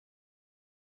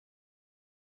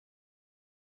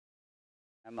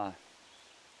I'm a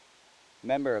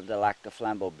member of the Lac Du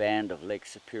Flambeau band of Lake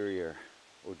Superior,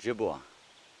 Ojibwe.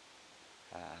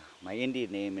 My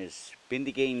Indian name is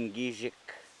Bindigain Gijik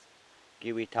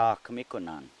Giwita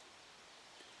Kamikonan.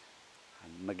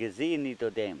 Magazine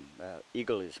Idodem,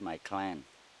 Eagle is my clan.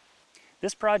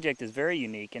 This project is very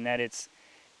unique in that it's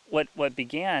what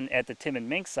began at the Timid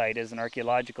Mink site as an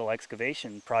archaeological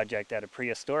excavation project at a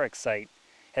prehistoric site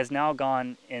has now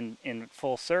gone in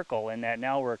full circle in that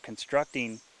now we're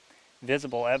constructing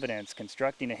visible evidence,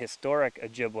 constructing a historic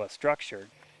Ojibwe structure.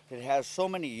 It has so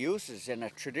many uses in a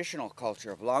traditional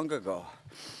culture of long ago.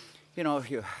 You know,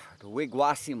 the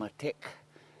Wigwam, they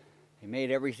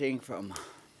made everything from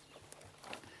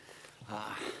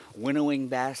winnowing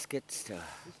baskets to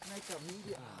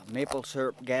maple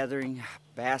syrup gathering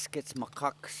baskets,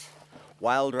 macaques,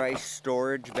 wild rice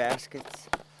storage baskets.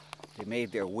 They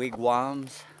made their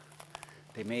wigwams.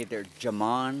 They made their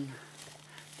jaman,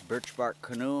 birchbark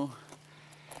canoe.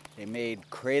 They made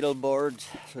cradle boards.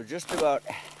 So just about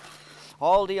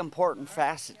all the important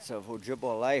facets of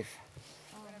Ojibwe life.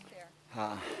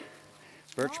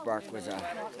 Birchbark was a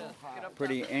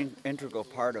pretty integral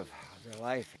part of their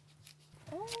life.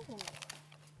 Oh.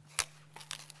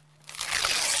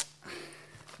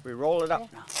 We roll it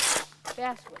up now.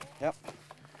 Basswood. Yep.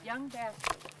 Young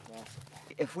basswood. Yes.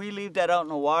 If we leave that out in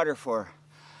the water for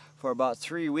about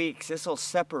 3 weeks, this will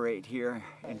separate here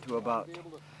into about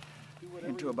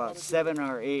 7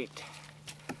 or 8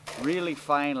 really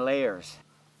fine layers.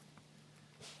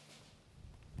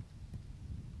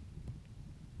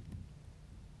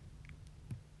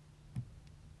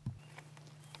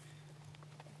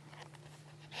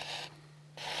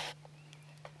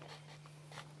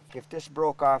 If this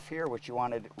broke off here, what you'd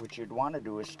want to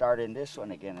do is start in this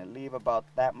one again and leave about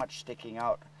that much sticking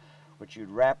out, which you'd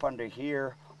wrap under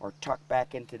here or tuck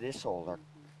back into this holder.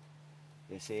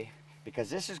 You see? Because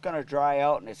this is going to dry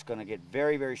out and it's going to get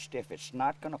very, very stiff. It's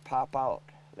not going to pop out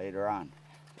later on.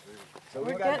 So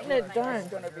we're getting it done. It's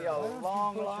going to be a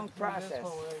long, long process.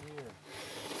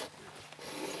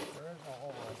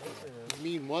 You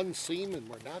mean one seam and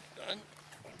we're not done?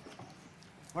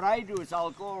 What I do is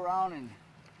I'll go around and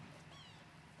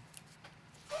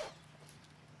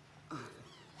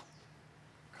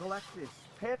collect this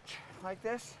pitch like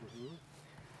this.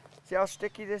 See how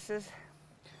sticky this is?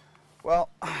 Well,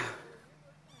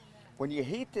 when you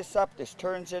heat this up, this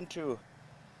turns into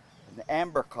an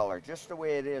amber color, just the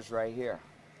way it is right here.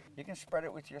 You can spread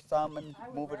it with your thumb and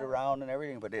move it around and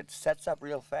everything, but it sets up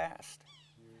real fast.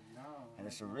 And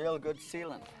it's a real good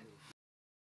sealant.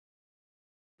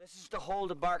 This is to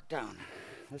hold the bark down.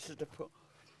 This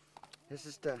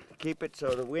is to keep it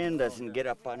so the wind doesn't get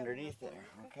up underneath there,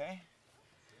 okay?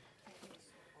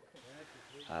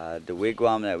 The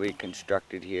wigwam that we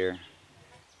constructed here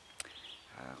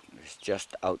is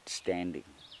just outstanding.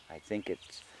 I think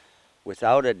it's,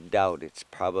 without a doubt, it's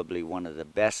probably one of the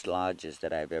best lodges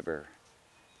that I've ever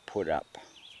put up.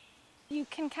 You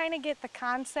can kind of get the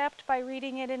concept by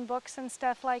reading it in books and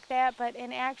stuff like that, but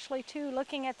in actually too,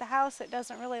 looking at the house, it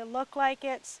doesn't really look like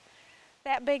it's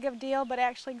that big of a deal, but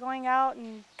actually going out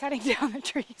and cutting down the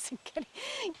trees and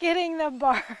getting the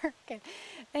bark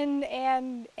and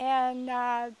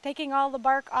taking all the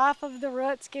bark off of the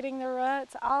roots, getting the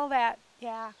roots, all that,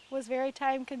 yeah, was very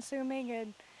time consuming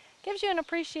and gives you an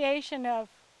appreciation of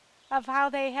how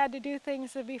they had to do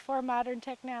things before modern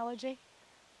technology.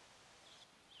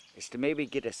 Is to maybe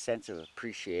get a sense of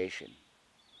appreciation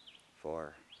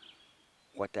for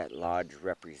what that lodge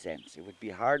represents. It would be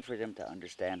hard for them to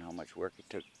understand how much work it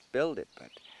took to build it, but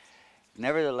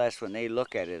nevertheless, when they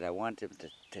look at it, I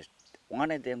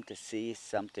wanted them to see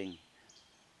something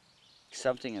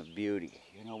of beauty.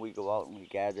 You know, we go out and we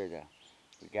gather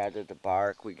the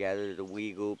bark, we gather the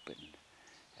wee goop,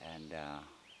 and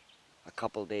a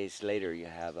couple days later, you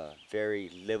have a very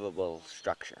livable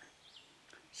structure.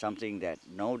 Something that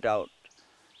no doubt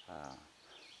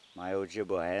my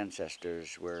Ojibwe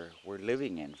ancestors were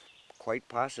living in, quite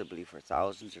possibly for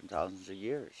thousands and thousands of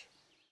years.